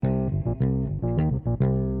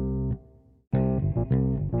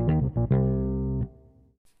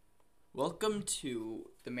Welcome to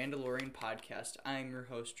the Mandalorian podcast. I'm your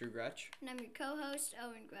host, Drew Gretsch. And I'm your co-host,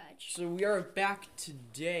 Owen Gretsch. So we are back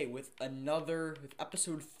today with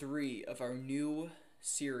episode 3 of our new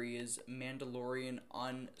series, Mandalorian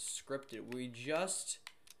Unscripted.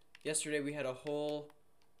 Yesterday we had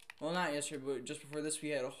not yesterday, but just before this we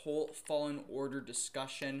had a whole Fallen Order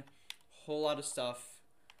discussion, whole lot of stuff.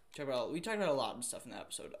 We talked about a lot of stuff in that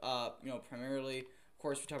episode. Primarily, of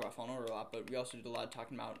course, we talked about Fallen Order a lot, but we also did a lot of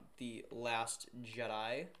talking about The Last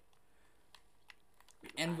Jedi.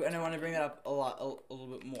 And I want to bring that up a little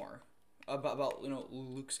bit more about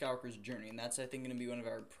Luke Skywalker's journey, and that's I think going to be one of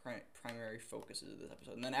our primary focuses of this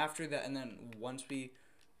episode. And then after that, and then once we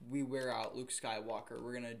wear out Luke Skywalker,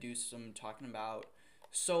 we're gonna do some talking about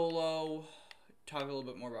Solo, talk a little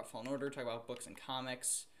bit more about Fallen Order, talk about books and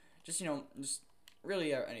comics, just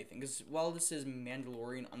really anything. Because while this is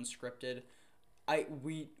Mandalorian Unscripted,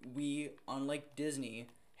 we unlike Disney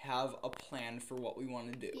have a plan for what we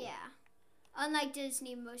want to do. Yeah, unlike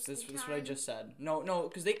Disney most of the time. That's what I just said. No,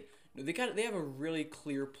 because they have a really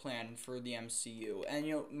clear plan for the MCU, and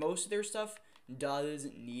most of their stuff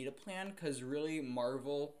doesn't need a plan because really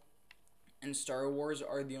Marvel and Star Wars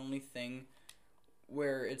are the only thing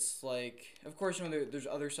where it's like, of course, there's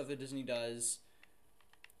other stuff that Disney does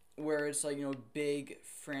where it's like, big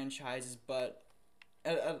franchises, but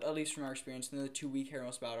at least from our experience, the two we care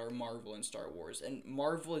most about are Marvel and Star Wars. And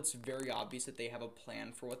Marvel, it's very obvious that they have a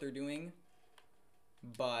plan for what they're doing,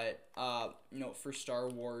 but for Star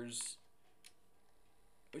Wars,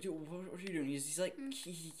 what are you doing? He's like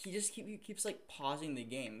he just keeps like pausing the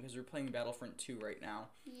game because we're playing Battlefront 2 right now.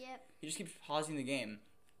 Yep. He just keeps pausing the game.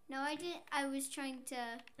 No, I didn't. I was trying to.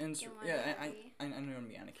 And I know I'm gonna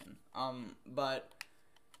be Anakin. But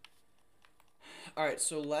all right,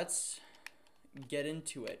 so let's get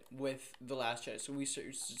into it with The Last Jedi. So we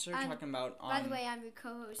started talking about. By the way, I'm your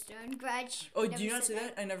co-host, Owen Gretsch. Oh, do you not say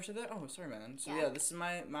that? I never said that. Oh, sorry, man. So yeah, this is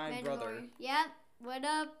my brother. Yep. What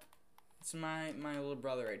up? It's my little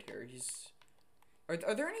brother right here.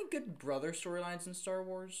 Are there any good brother storylines in Star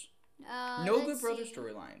Wars? No good brother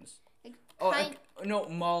storylines. No,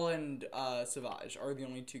 Maul and Savage are the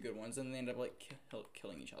only two good ones, and they end up like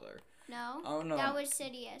killing each other. No. Oh no. That was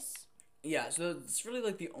Sidious. Yeah, so it's really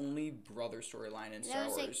like the only brother storyline in Star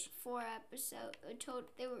Wars. That was like 4 episodes.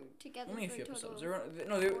 They were together. Only a few episodes.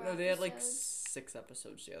 They had like 6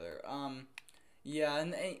 episodes together. Yeah,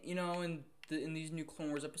 and in these new Clone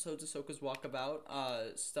Wars episodes, Ahsoka's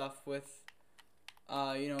walkabout stuff with,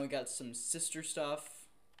 we got some sister stuff,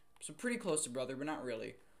 so pretty close to brother, but not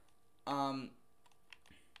really.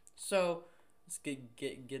 So let's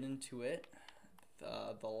get into it.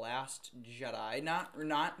 The Last Jedi. We're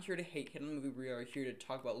not here to hate on the movie. We are here to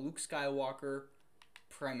talk about Luke Skywalker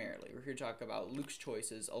primarily. We're here to talk about Luke's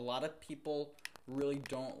choices. A lot of people really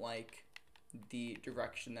don't like the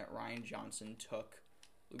direction that Rian Johnson took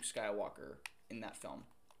Luke Skywalker in that film.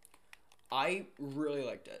 I really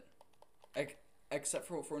liked it, except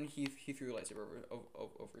for when he threw a lightsaber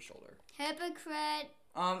over his shoulder. Hypocrite.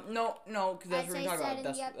 No, because that's what we're gonna talk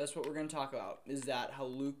about. That's what we're gonna talk about. Is that how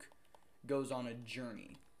Luke goes on a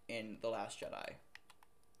journey in The Last Jedi?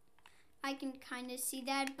 I can kind of see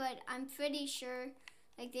that, but I'm pretty sure,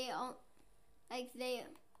 that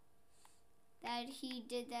he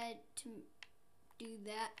did that to do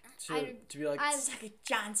that. To be like, suck it,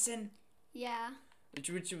 Johnson. Yeah.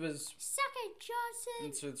 Which was suck it, Johnson.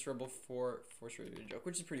 And so it's Rebel Force Radio joke,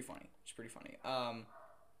 which is pretty funny.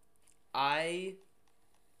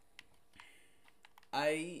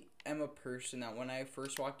 I am a person that when I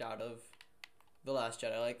first walked out of The Last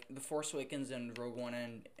Jedi, like The Force Awakens and Rogue One,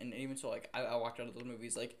 and even so, like I walked out of those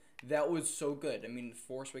movies, like that was so good. I mean,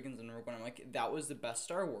 Force Awakens and Rogue One, I'm like, that was the best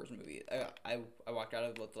Star Wars movie. I walked out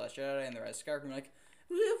of The Last Jedi and The Rise of Skywalker, I'm like,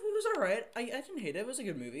 it was alright. I didn't hate it. It was a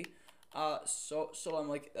good movie. So I'm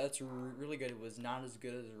like, that's really good. It was not as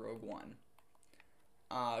good as Rogue One.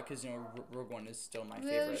 Because Rogue One is still my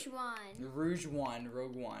favorite.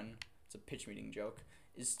 Rogue One. It's a pitch meeting joke.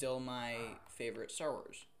 Is still my favorite Star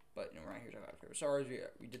Wars. But we're not here to talk about favorite Star Wars.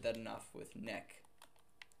 We did that enough with Nick.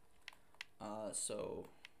 So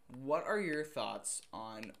what are your thoughts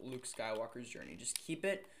on Luke Skywalker's journey? Just keep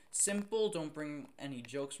it simple. Don't bring any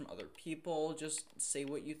jokes from other people. Just say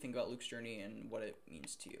what you think about Luke's journey and what it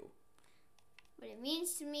means to you. What it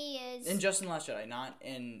means to me is... And just in The Last Jedi,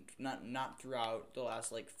 not throughout the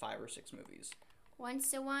last, 5 or 6 movies.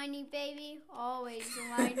 Once a whiny baby, always a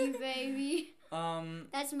whiny baby.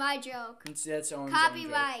 That's my joke. That's Owen's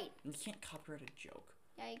Copyright. You can't copyright a joke.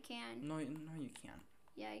 Yeah, you can. No, you can't.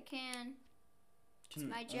 Yeah, I can. It's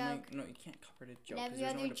my joke. No, you can't copyright a joke. And every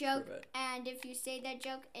other joke, and if you say that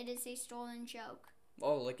joke, it is a stolen joke.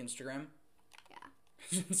 Oh, like Instagram?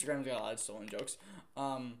 Instagram's got a lot of stolen jokes.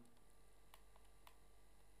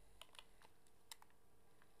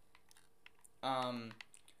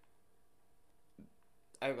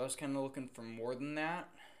 I was kind of looking for more than that.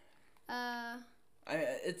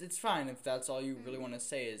 It's fine if that's all you really want to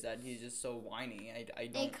say is that he's just so whiny. I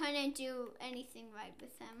don't. They couldn't do anything right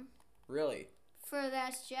with him. Really? For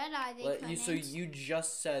Last Jedi, they couldn't. So you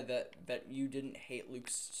just said that you didn't hate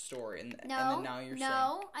Luke's story, and then now you're saying.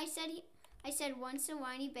 No, I said once a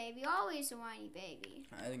whiny baby, always a whiny baby.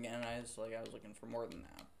 Again, I was looking for more than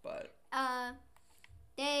that, but.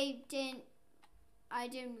 They didn't. I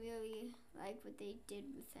didn't really like what they did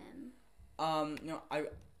with him. No,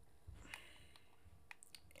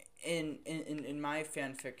 in my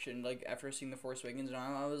fan fiction, like after seeing The Force Awakens,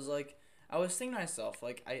 I was thinking to myself,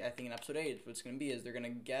 like I think in episode 8, what's gonna be is they're gonna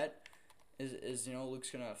get is Luke's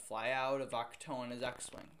gonna fly out of Ahch-To on his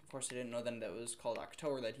X-wing. Of course, I didn't know then that it was called Ahch-To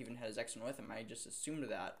or that he even had his X-wing with him. I just assumed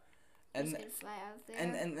that. And he's gonna fly out there.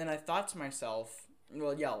 And then I thought to myself,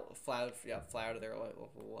 well, fly out of there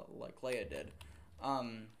like Leia did.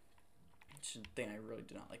 Which is a thing I really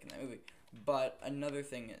did not like in that movie. But another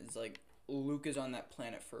thing is, like, Luke is on that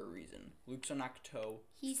planet for a reason. Luke's on Ahch-To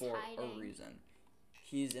for a reason.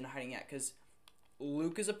 He's in hiding yet, because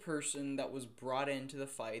Luke is a person that was brought into the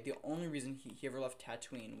fight. The only reason he ever left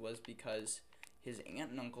Tatooine was because his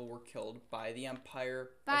aunt and uncle were killed by the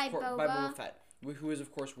Empire. By Boba Fett, who is,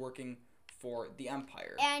 of course, working for the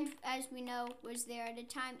Empire. And, as we know, was there at a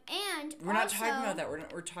time. And we're not talking about that.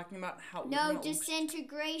 We're talking about how... No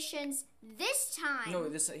disintegrations this time. No,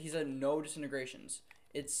 he said no disintegrations.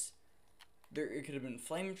 It could have been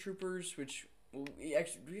flame troopers, which... Well,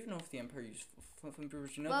 actually, do we even know if the Empire used flame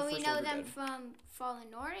troopers? We know them from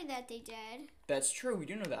Fallen Order that they did. That's true. We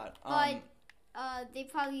do know that. But they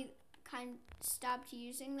probably kind of stopped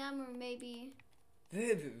using them, or maybe...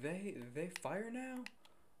 They fire now?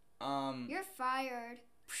 You're fired.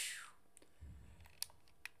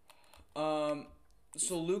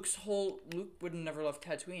 So Luke would have never left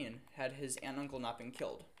Tatooine had his aunt and uncle not been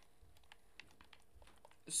killed.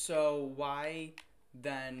 So why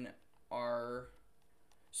then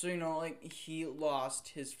he lost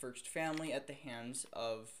his first family at the hands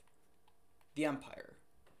of the Empire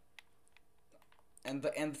and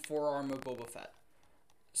the forearm of Boba Fett.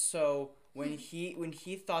 So when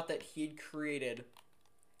he thought that he had created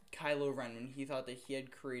Kylo Ren, when he thought that he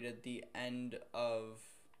had created the end of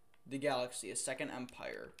the galaxy, a second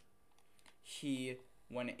empire, he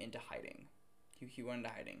went into hiding. He went into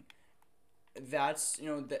hiding. That's,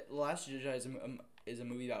 The Last Jedi is a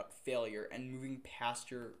movie about failure and moving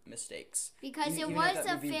past your mistakes. Because it was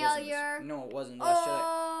a failure. No, it wasn't. Last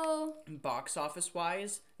Jedi, box office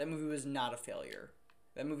wise, that movie was not a failure.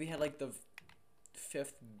 That movie had like the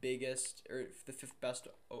fifth biggest or the fifth best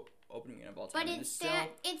opening of all time. But it's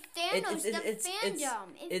Thanos, the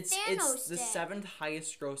fandom. It's the seventh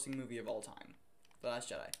highest grossing movie of all time, The Last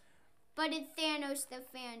Jedi. But it's Thanos, the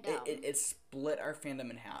fandom. It split our fandom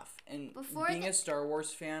in half. And before being a Star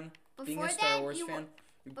Wars fan, people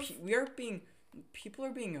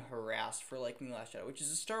are being harassed for liking The Last Jedi, which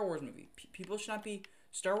is a Star Wars movie.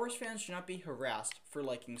 Star Wars fans should not be harassed for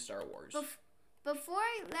liking Star Wars. Before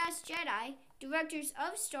Last Jedi, directors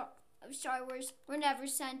of Star Wars were never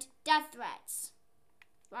sent death threats,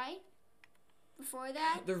 right? Before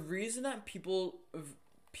that, the reason that people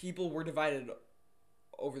were divided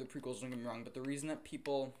over the prequels, don't get me wrong, but the reason that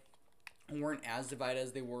people weren't as divided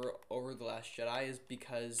as they were over The Last Jedi is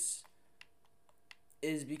because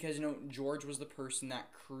George was the person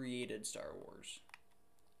that created Star Wars.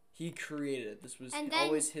 He created it. This was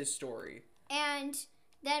always his story. And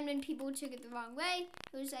then when people took it the wrong way,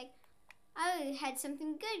 it was like, I had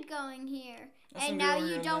something good going here. And now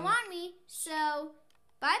you don't want me, so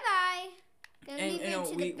bye-bye. Gonna leave it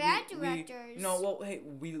to the bad directors.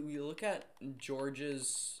 We look at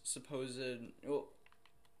George's supposed...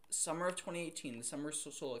 summer of 2018, the summer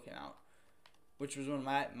Solo came out, which was one of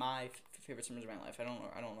my favorite summers of my life. I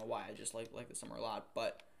don't know why. I just like the summer a lot.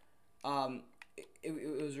 But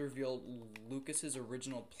it was revealed Lucas's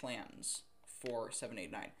original plans for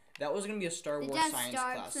 789. That was going to be a Star Wars science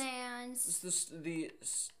class.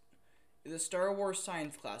 The Star Wars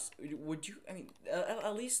science class. Would you? I mean,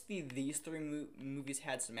 at least these three movies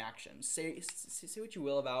had some action. Say what you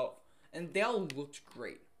will about, and they all looked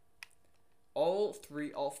great. All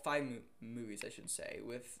five movies, I should say,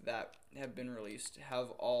 that have been released,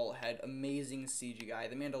 have all had amazing CGI.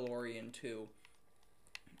 The Mandalorian too.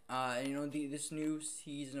 This new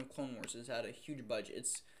season of Clone Wars has had a huge budget.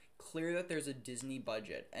 It's clear that there's a Disney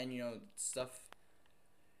budget, and the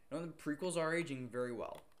prequels are aging very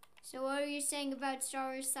well. So what are you saying about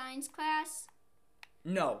Star Wars science class?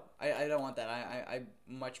 No, I don't want that. I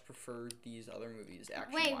much prefer these other movies,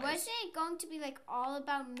 action-wise. Wait, wasn't it going to be, like, all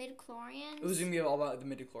about midichlorians? It was going to be all about the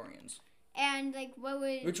midichlorians. And, like, what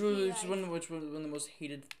would which was one of the most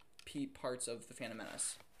hated parts of the Phantom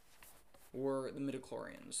Menace were the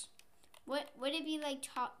midichlorians. What would it be like?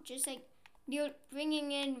 Just like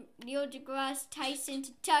bringing in Neil deGrasse Tyson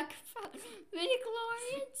to talk about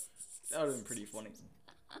midichlorians? That would have been pretty funny.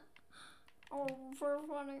 Oh, very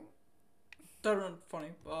funny. That would have been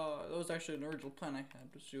funny. That was actually an original plan I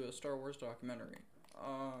had, to do a Star Wars documentary.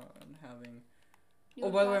 And having...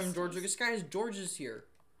 by the way, I'm George Lucas. Guys, George is here.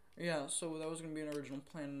 Yeah, so that was going to be an original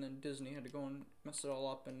plan, and then Disney had to go and mess it all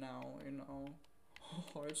up, and now,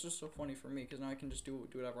 it's just so funny for me, because now I can just do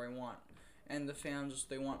whatever I want. And the fans,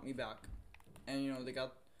 they want me back. And, they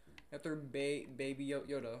got their baby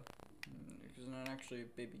Yoda. He's not actually a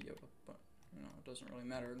baby Yoda, but, it doesn't really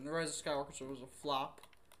matter. And The Rise of Skywalker was a flop.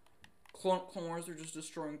 Clone Wars, they're just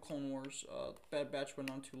destroying Clone Wars. Bad Batch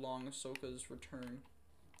went on too long. Ahsoka's return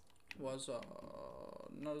was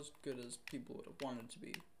not as good as people would have wanted it to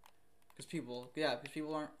be. Because people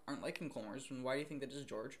aren't liking Clone Wars. And why do you think that is,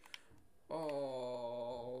 George?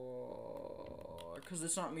 Because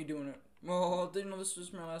it's not me doing it. This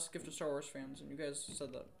is my last gift to Star Wars fans, and you guys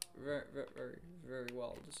said that very, very, very, very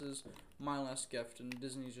well. This is my last gift, and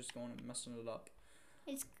Disney's just going and messing it up.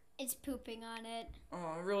 It's pooping on it.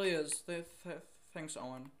 Oh, it really is. Thanks,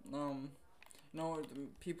 Owen.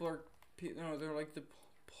 People are, they're like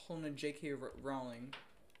pulling a J.K. Rowling,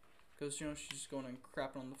 because she's going and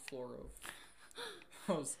crapping on the floor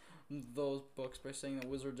of those books by saying that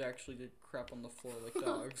wizards actually did crap on the floor like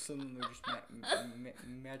dogs, and then they just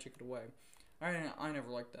magic it away. I never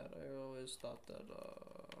liked that. I always thought that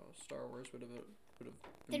Star Wars would have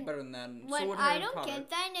been better than that. And what so I don't get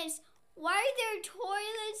then is, why are there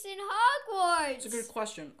toilets in Hogwarts? It's a good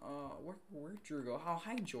question. Where'd Drew go? Oh,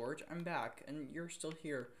 hi George, I'm back, and you're still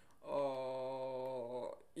here.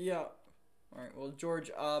 Yeah. All right. Well,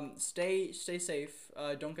 George, stay safe.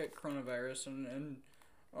 Don't get coronavirus, and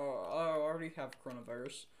I already have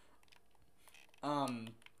coronavirus. All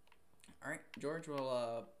right, George.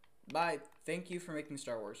 Well, bye. Thank you for making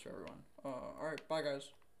Star Wars for everyone. All right, bye guys.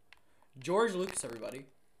 George Lucas, everybody.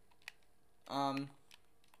 You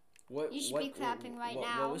should be clapping right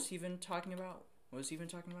now. What was he even talking about? He was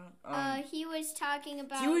talking about? He was talking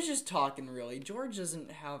about... He was just talking, really. George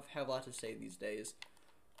doesn't have a lot to say these days.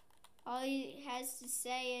 All he has to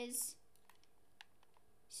say is...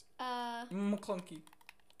 McClunky.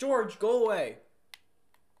 George, go away.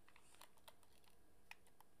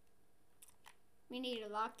 We need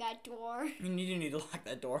to lock that door. You need to lock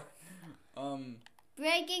that door.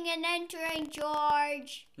 Breaking and entering,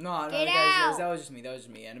 George. No, Get guys, out. that was just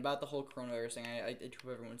me. And about the whole coronavirus thing, I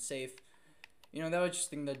hope everyone's safe. That was just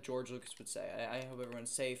thing that George Lucas would say. I hope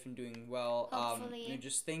everyone's safe and doing well. Hopefully.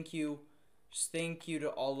 Just thank you to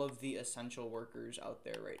all of the essential workers out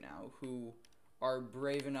there right now who are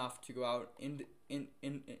brave enough to go out into the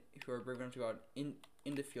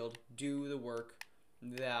field, do the work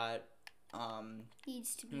that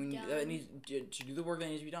needs to be done. To do the work that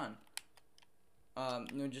needs to be done.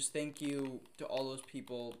 Just thank you to all those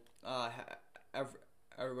people,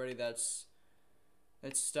 everybody that's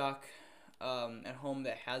stuck at home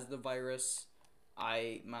that has the virus.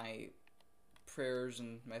 My prayers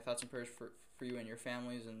and my thoughts and prayers for you and your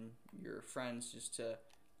families and your friends, just to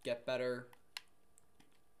get better,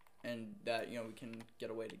 and that we can get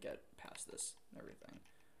a way to get past this and everything.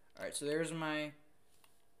 All right, so there's my.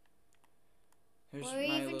 What were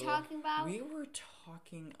you even talking about? We were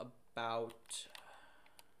talking about.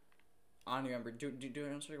 I don't remember. Do I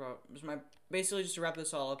talk about? Basically just to wrap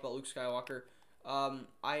this all up about Luke Skywalker.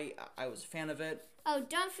 I was a fan of it. Oh,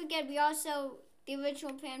 don't forget, the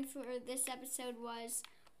original plan for this episode was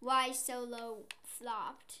why Solo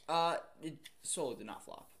flopped. Solo did not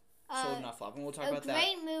flop. Solo did not flop, and we'll talk about that. A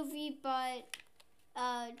great movie, but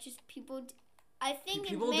just people. I think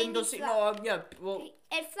people didn't go see. No, yeah. Well,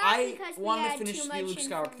 it flopped because we had too much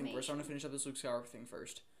information. I want to finish the Luke Skywalker thing first. I want to finish up this Luke Skywalker thing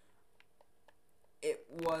first. It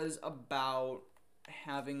was about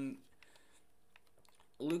having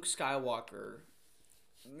Luke Skywalker.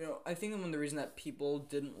 I think one of the reason that people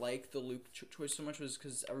didn't like the Luke choice so much was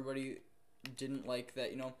because everybody didn't like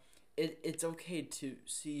that. It's okay to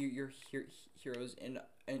see your heroes in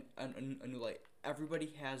a new light.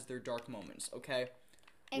 Everybody has their dark moments, okay?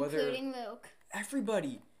 Including Luke.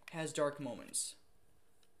 Everybody has dark moments.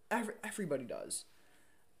 Everybody does.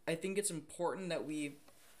 I think it's important that we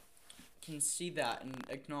can see that and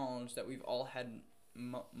acknowledge that we've all had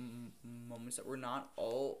moments that we're not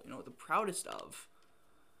all, the proudest of.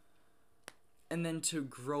 and then to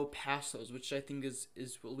grow past those, which I think is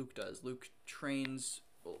what Luke does. Luke trains.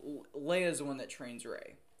 Leia's the one that trains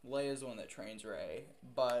Rey.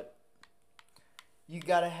 But you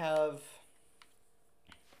gotta have.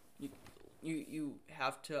 You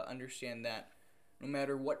have to understand that no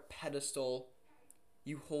matter what pedestal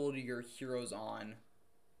you hold your heroes on,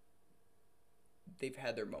 they've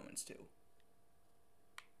had their moments too.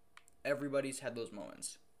 Everybody's had those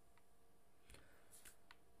moments.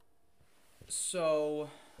 So,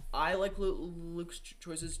 I like Luke's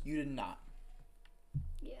choices. You did not.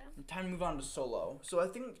 Yeah. Time to move on to Solo. So I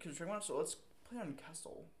think, because we're talking about Solo, let's play on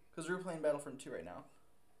Kessel. Because we're playing Battlefront 2 right now.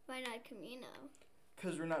 Why not Camino?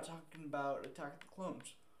 Because we're not talking about Attack of the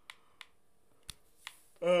Clones.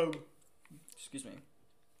 Excuse me.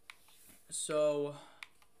 So,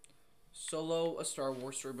 Solo, a Star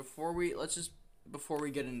Wars story. Before we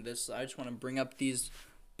get into this, I just want to bring up these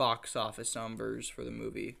box office numbers for the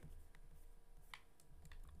movie.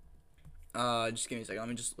 Just give me a second. Let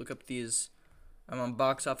me just look up these. I'm on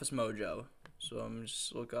Box Office Mojo, so I'm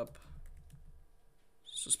just look up.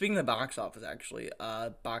 So speaking of box office, actually,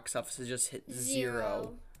 box office has just hit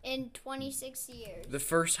zero in 26 years. The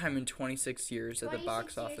first time in 26 years that the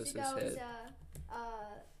box office has hit.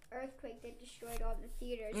 Was earthquake that destroyed all the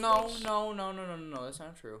theaters. No, that's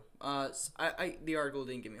not true. The article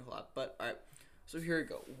didn't give me a whole lot, but alright. So here we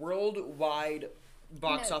go. Worldwide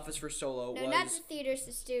box office for Solo was. No, not the theaters,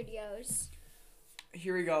 the studios.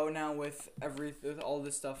 Here we go now with all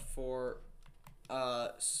this stuff for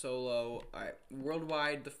Solo. Alright.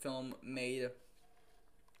 Worldwide, the film made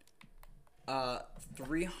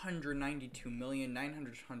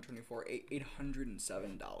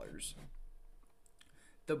 $392,924,807.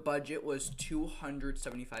 The budget was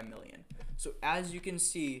 $275 million. So as you can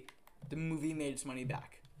see, the movie made its money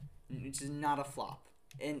back. It's not a flop,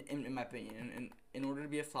 in my opinion. And in order to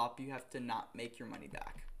be a flop, you have to not make your money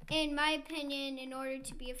back. In my opinion, in order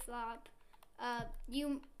to be a flop,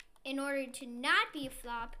 in order to not be a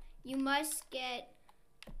flop, you must get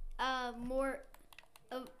more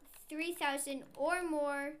of $3,000 or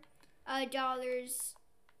more dollars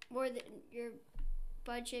more than your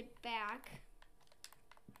budget back.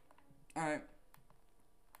 All right,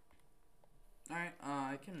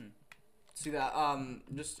 I can see that.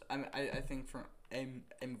 I think for a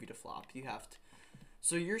movie to flop, you have to.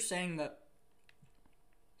 So you're saying that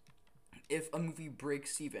if a movie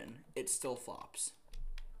breaks even, it still flops.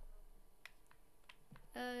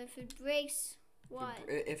 If it breaks what?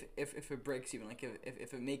 If it breaks even, like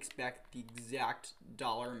if it makes back the exact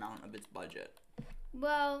dollar amount of its budget.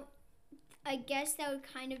 Well, I guess that would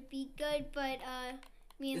kind of be good, but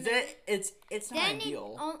it's not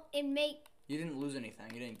ideal. You didn't lose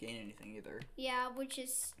anything. You didn't gain anything either. Yeah, which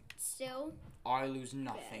is still. I lose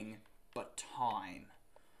nothing but time.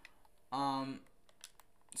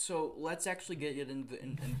 So let's actually get into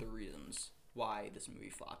the reasons why this movie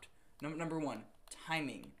flopped. Number one,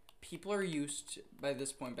 timing. People are used by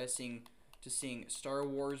this point to seeing Star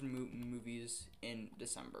Wars movies in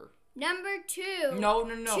December. Number two. No.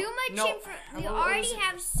 Too much we already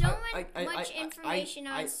have so much information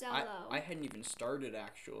on Solo. I hadn't even started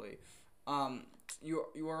actually.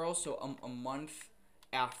 You are also a month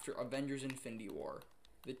after Avengers: Infinity War,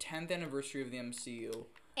 the 10th anniversary of the MCU.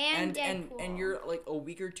 And Deadpool. And you're like a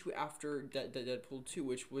week or two after Deadpool 2,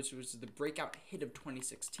 which was the breakout hit of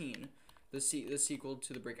 2016, the sequel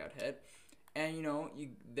to the breakout hit, and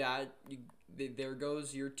there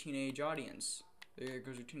goes your teenage audience. They're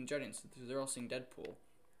all seeing Deadpool,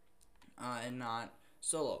 and not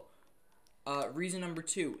Solo. Reason number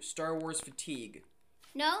two: Star Wars fatigue.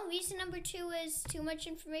 No, reason number two is too much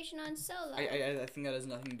information on Solo. I think that has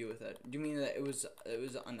nothing to do with it. Do you mean that it was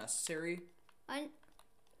unnecessary?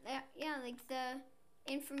 Yeah, like the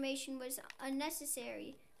information was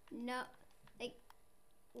unnecessary. No, like,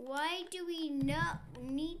 why do we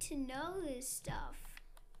need to know this stuff?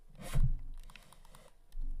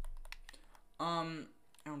 I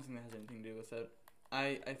don't think that has anything to do with it.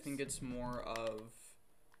 I think it's more of,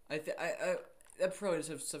 that probably does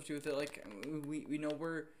have stuff to do with it. Like we know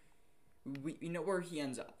where he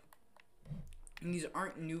ends up. And these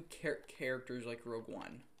aren't new characters like Rogue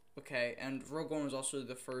One. Okay, and Rogue One was also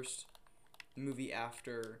the first movie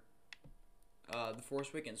after The Force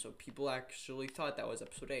Awakens, so people actually thought that was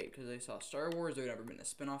Episode 8 because they saw Star Wars. There had never been a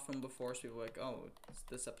spin-off film before, so people were like, oh, is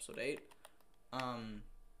this Episode 8?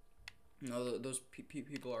 No, those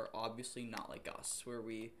people are obviously not like us, where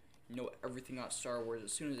we know everything about Star Wars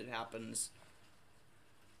as soon as it happens.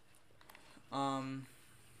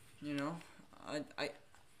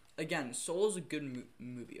 Again, Solo's a good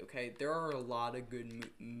movie, okay? There are a lot of good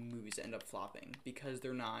movies that end up flopping because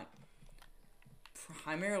they're not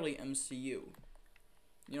primarily MCU.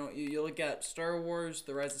 You know, you look at Star Wars,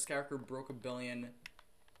 The Rise of Skywalker broke $1 billion.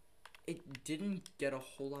 It didn't get a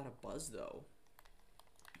whole lot of buzz, though.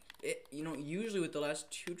 Usually with the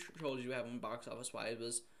last two trilogies we have in box office wise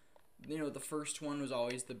was, the first one was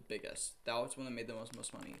always the biggest. That was one that made the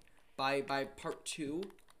most money. By part two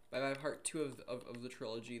of the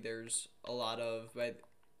trilogy, there's a lot of,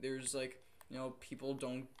 people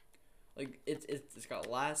don't, it's got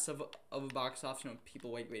less of a box office.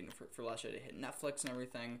 People waiting for last year to hit Netflix and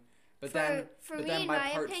everything. But then by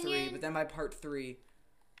part three,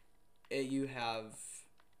 you have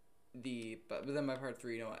but then by part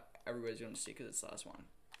three, everybody's going to see because it's the last one.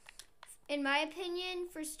 In my opinion,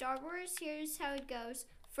 for Star Wars, here's how it goes.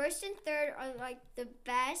 First and third are like the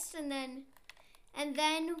best, and then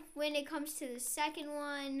when it comes to the second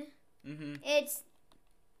one, it's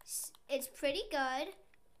pretty good,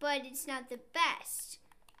 but it's not the best.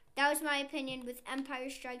 That was my opinion with Empire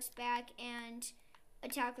Strikes Back and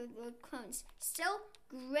Attack of the Clones. Still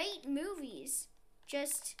great movies,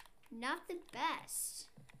 just not the best.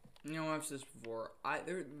 I've said this before.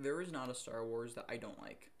 There is not a Star Wars that I don't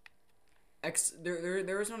like.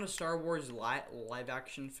 There is not a Star Wars live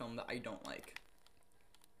action film that I don't like.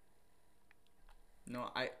 No,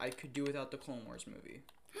 I could do without the Clone Wars movie.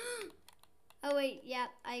 Oh wait, yeah,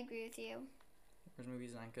 I agree with you. Wars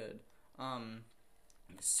movie's not good. The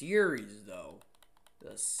series though,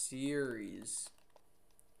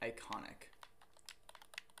 iconic.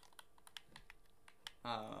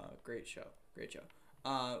 Great show.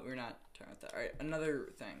 We're not talking about that. All right, another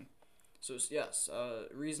thing. So yes,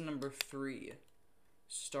 reason number 3,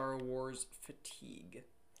 Star Wars fatigue.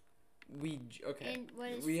 We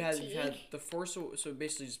had the Force, so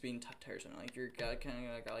basically just being tiresome. Like you're kind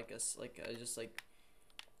of got like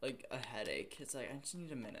a headache. It's like I just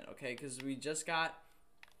need a minute, okay? Because we just got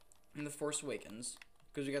in the Force Awakens.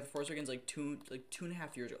 Because we got the Force Awakens like two and a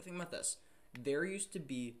half years ago. Think about this. There used to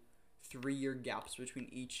be 3-year gaps between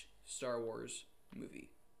each Star Wars movie.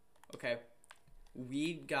 Okay,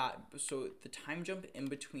 so the time jump in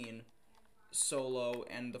between Solo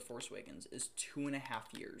and the Force Awakens is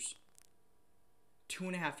 2.5 years.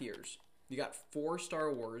 2.5 years. You got 4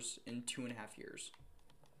 Star Wars in 2.5 years.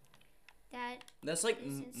 That's like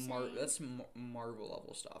that's Marvel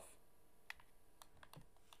level stuff.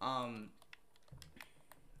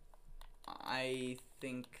 I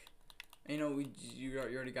think you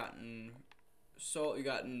already gotten. So you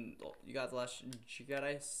got the Last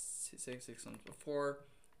Jedi 6 months before.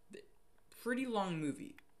 Pretty long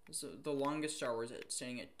movie. So the longest Star Wars, it's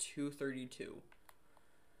staying at 2:32.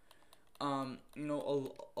 A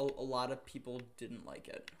lot of people didn't like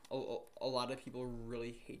it. A lot of people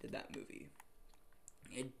really hated that movie.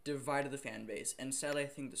 It divided the fan base, and sadly, I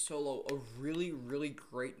think the Solo, a really, really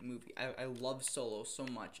great movie. I love Solo so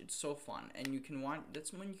much. It's so fun, and you can watch.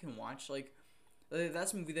 That's when you can watch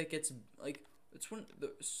that's a movie that gets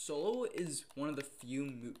Solo is one of the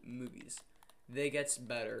few movies that gets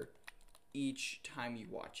better each time you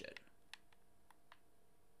watch it.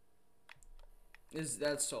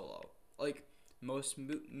 That's Solo. Like most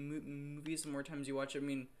movies, the more times you watch it,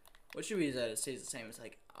 what should be that it stays the same? It's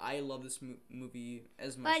like I love this movie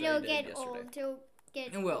as much as I did yesterday. But it'll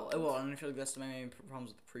get old. It will, and I feel like that's my main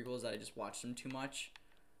problems with the prequels, that I just watched them too much.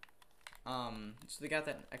 So they got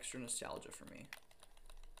that extra nostalgia for me.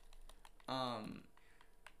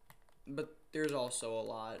 But there's also a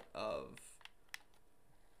lot of.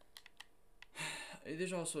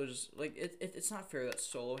 There's also just it's not fair that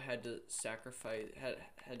Solo had to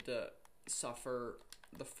had to suffer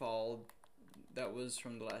the fall that was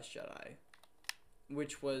from The Last Jedi,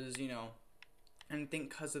 which was and I think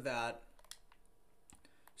because of that,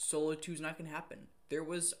 Solo 2 is not gonna happen. There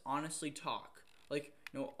was honestly talk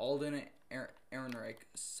Alden Ehrenreich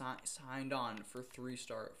signed on for 3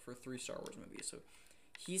 Star Wars movies, so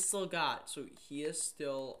he is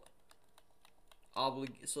still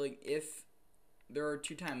obligated. So if there are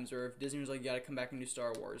 2 times, or if Disney was like, you gotta come back and do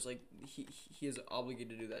Star Wars, he is obligated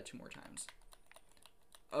to do that 2 more times.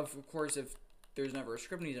 Of course, if there's never a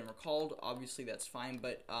script and he's never called, obviously that's fine,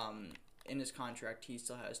 but in his contract, he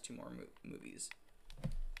still has 2 more movies.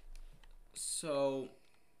 So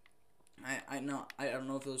I don't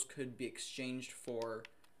know if those could be exchanged for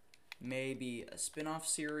maybe a spin-off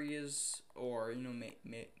series, or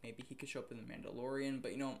maybe he could show up in The Mandalorian.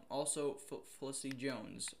 But also Felicity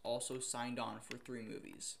Jones also signed on for 3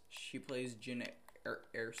 movies. She plays Jyn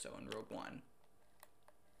Erso in Rogue One.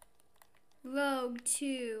 Rogue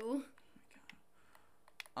 2.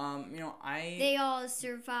 Oh my God. They all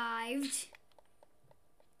survived.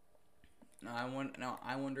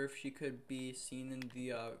 I wonder if she could be seen in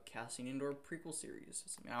the Cassian Andor prequel series.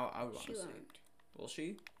 I would want to see. Will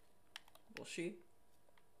she? Will she?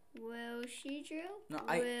 Will she, Drew? No,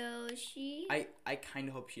 Will she? I kind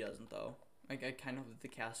of hope she doesn't, though. Like, I kind of hope that the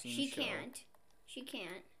Cassian She show... can't. She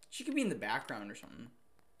can't. She could be in the background or something.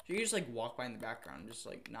 She could just, like, walk by in the background and just,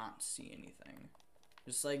 like, not see anything.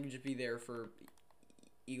 Just be there for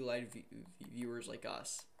eagle-eyed viewers like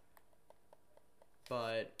us.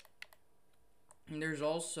 But there's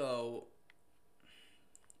also...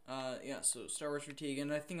 so Star Wars fatigue,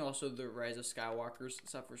 and I think also the Rise of Skywalker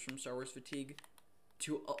suffers from Star Wars fatigue.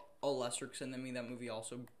 To a lesser extent than me, that movie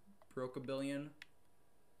also broke $1 billion.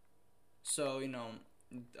 So,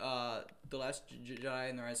 The Last Jedi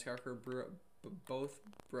and The Rise of Skywalker both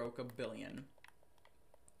broke $1 billion.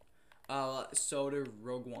 So did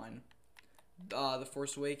Rogue One. The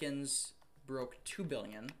Force Awakens broke $2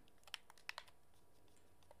 billion.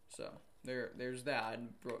 So, there's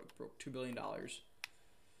that. Broke $2 billion.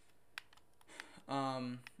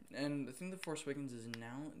 And I think The Force Awakens is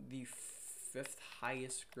now the 5th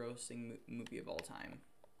highest grossing movie of all time.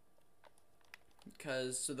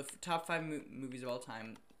 Because, the top 5 movies of all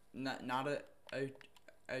time, not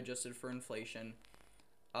adjusted for inflation,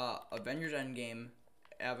 Avengers Endgame,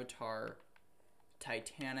 Avatar,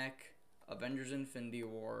 Titanic, Avengers Infinity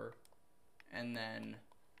War, and then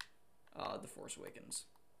The Force Awakens.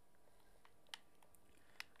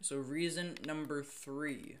 So reason number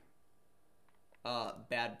 3,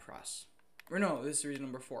 bad press. Or no, this is reason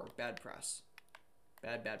number 4, bad press.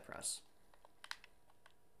 Bad press.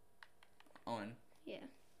 Owen. Yeah.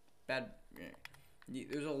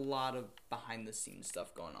 There's a lot of behind the scenes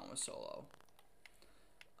stuff going on with Solo.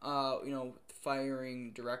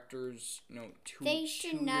 Firing directors, 2 they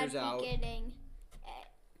should 2 not years be out. Getting.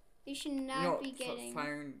 They should not be getting.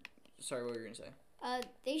 Firing. Sorry, what were you gonna say?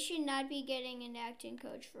 They should not be getting an acting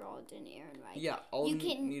coach for Alden Ehrenreich. Yeah,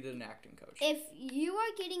 Alden need an acting coach. If you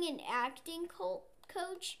are getting an acting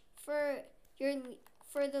coach for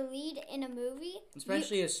the lead in a movie,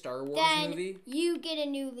 especially a Star Wars movie, you get a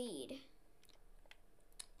new lead.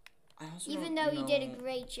 Even though he did a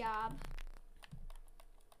great job.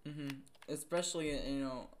 Especially,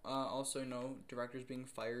 also, directors being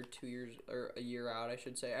fired 2 years, or a year out, I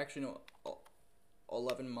should say. Actually, no,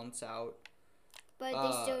 11 months out. But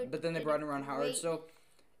they still. But then they brought in Ron Howard, so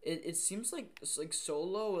it seems like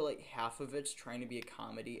Solo, like half of it's trying to be a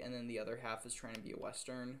comedy, and then the other half is trying to be a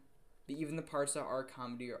Western. But even the parts that are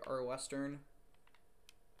comedy are Western.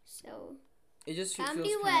 So. It just feels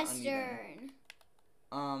comedy Western.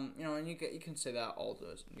 Uneven. And you can say that all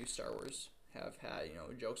those new Star Wars have had,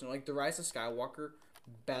 jokes. And, like, The Rise of Skywalker,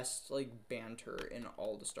 best, like, banter in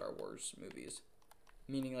all the Star Wars movies.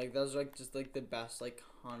 Meaning, like, those are, like, just, like, the best, like,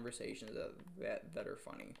 conversations that are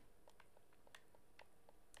funny.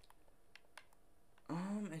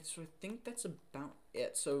 So I think that's about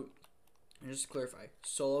it. So, just to clarify,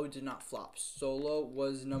 Solo did not flop. Solo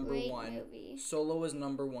was number Great 1. Movie. Solo was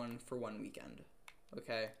number 1 for one weekend.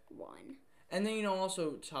 Okay? 1. And then,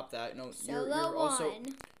 also top that,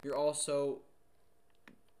 you're also,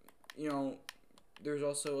 there's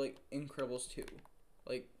also, like, Incredibles 2.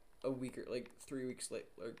 Like, a week or, like, 3 weeks late,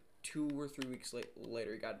 like, 2 or 3 weeks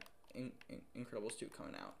later, you got Incredibles 2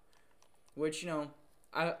 coming out. Which,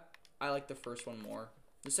 I like the first one more.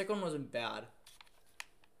 The second one wasn't bad.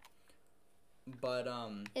 But,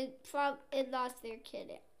 it lost their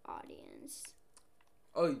kid audience.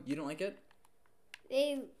 Oh, you don't like it?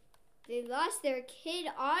 They lost their kid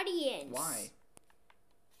audience. Why?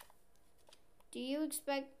 Do you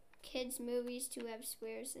expect kids' movies to have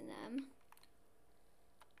swears in them?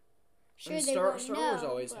 Sure, and Star Wars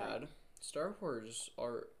always had. Star Wars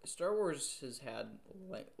has had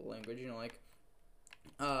language,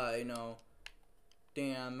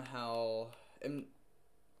 damn, hell,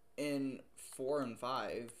 in 4 and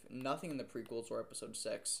 5, nothing in the prequels or episode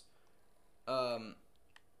 6.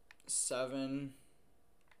 7,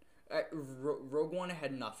 Rogue One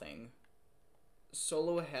had nothing.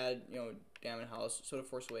 Solo had, damn it, House, so did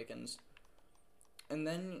Force Awakens. And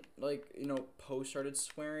then, Poe started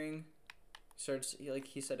swearing.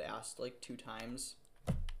 He said asked, 2 times.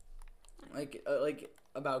 Like,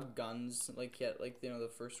 about guns, the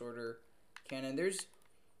First Order canon.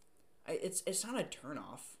 It's not a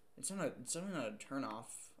turnoff. It's definitely not a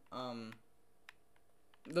turnoff.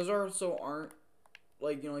 Those also aren't,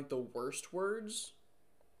 the worst words.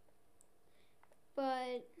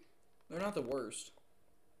 But they're not the worst.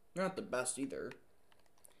 They're not the best either.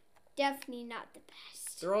 Definitely not the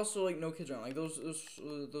best. They're also, no kids around. Those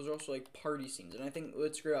are also, party scenes. And I think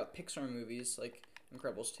what's great about Pixar movies, like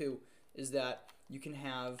Incredibles 2, is that you can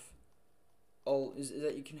have, is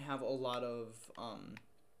that you can have a lot of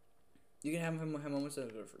you can have moments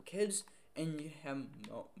that are for kids, and you can have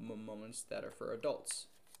moments that are for adults.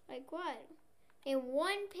 Like what? In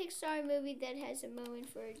one Pixar movie that has a moment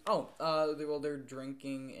for... They're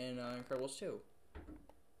drinking in Incredibles 2.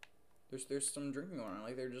 There's some drinking going on.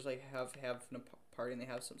 Like, they're just, like, have a party, and they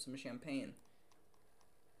have some champagne.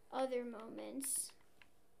 Other moments.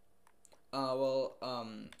 Well,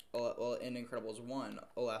 in Incredibles 1,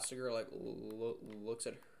 Elastigirl, like, looks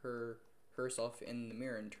at herself in the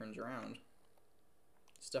mirror and turns around.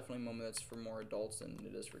 It's definitely a moment that's for more adults than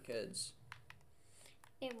it is for kids.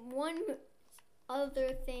 And one other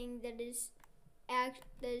thing that is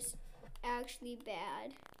actually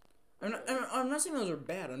bad. I'm not saying those are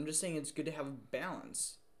bad. I'm just saying it's good to have a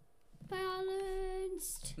balance.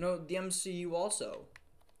 Balanced. No, the MCU also.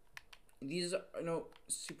 These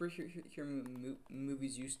superhero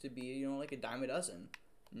movies used to be like a dime a dozen.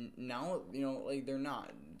 Now like they're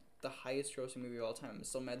not. The highest grossing movie of all time. I'm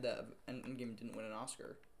still mad that Endgame didn't win an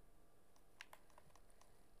Oscar.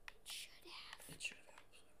 It should have.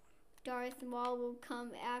 Darth Maul will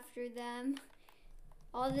come after them.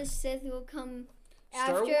 All the Sith will come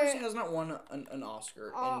after. Star Wars has not won an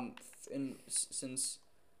Oscar since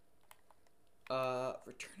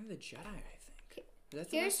Return of the Jedi, I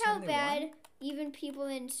think. Here's how bad even people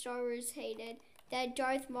in Star Wars hated that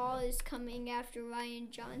Darth Maul is coming after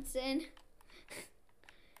Rian Johnson.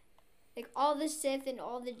 Like, all the Sith and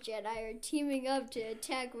all the Jedi are teaming up to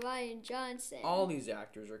attack Rian Johnson. All these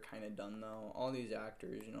actors are kind of done, though. All these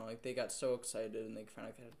actors, like, they got so excited and they found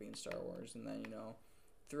out they had to be in Star Wars. And then,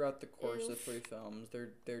 throughout the course of 3 films,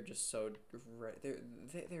 they're just so...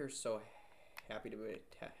 They're so happy to be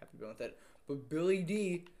with it. But Billy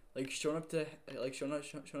D, showing up to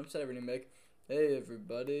everyone and be like, hey,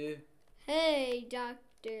 everybody. Hey, Dr.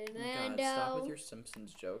 Lando. God, stop with your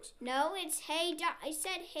Simpsons jokes. No, it's I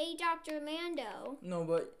said, hey, Dr. Lando. No,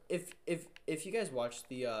 but if you guys watch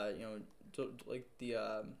the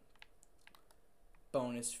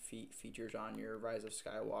bonus features on your Rise of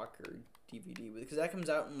Skywalker DVD, because that comes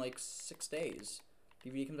out in 6 days.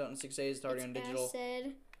 DVD comes out in 6 days. It's already on digital.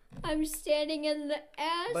 Acid. I'm standing in the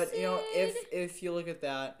acid. But if you look at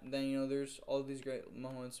that, then there's all these great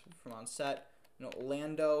moments from on set.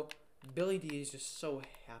 Lando. Billy D is just so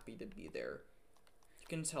happy to be there. You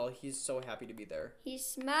can tell he's so happy to be there. He's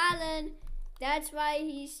smiling. That's why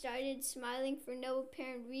he started smiling for no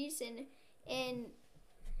apparent reason in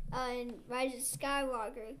Rise of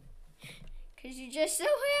Skywalker. Because you're just so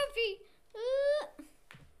happy.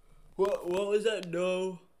 What was that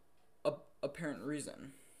no apparent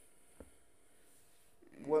reason?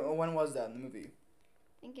 When was that in the movie?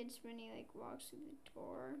 I think it's when he walks through the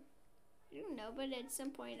door. I don't know, but at some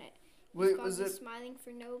point was it smiling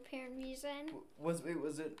for no apparent reason? Was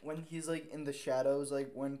it when he's in the shadows,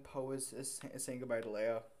 when Poe is saying goodbye to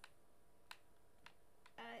Leia?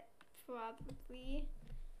 Probably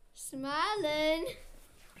smiling.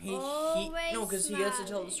 Because he gets to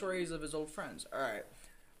tell the stories of his old friends. All right,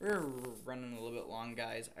 we're running a little bit long,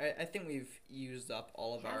 guys. I think we've used up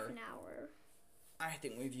all of half an hour. I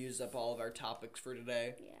think we've used up all of our topics for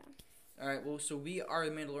today. Yeah. All right, well, so we are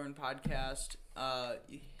the Mandalorian Podcast.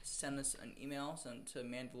 You send us an email, send it to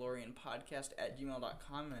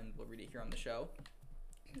mandalorianpodcast@gmail.com, and we'll read it here on the show.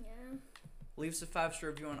 Yeah. Leave us a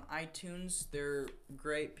 5-star review on iTunes. They're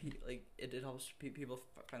great. It helps people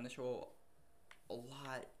find the show a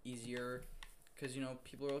lot easier because,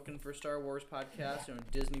 people are looking for Star Wars podcasts.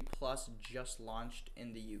 Disney Plus just launched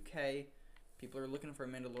in the UK. People are looking for a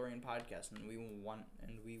Mandalorian podcast, and we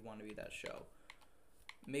want to be that show.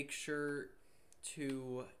 Make sure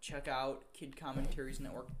to check out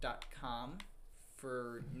kidcommentariesnetwork.com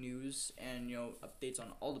for news and updates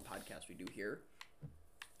on all the podcasts we do here.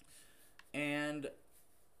 And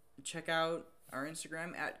check out our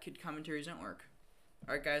Instagram at Kid Commentaries Network.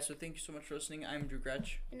 Alright guys, so thank you so much for listening. I'm Drew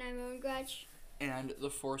Gretsch. And I'm Owen Gretsch. And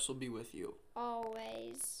the Force will be with you.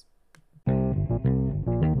 Always.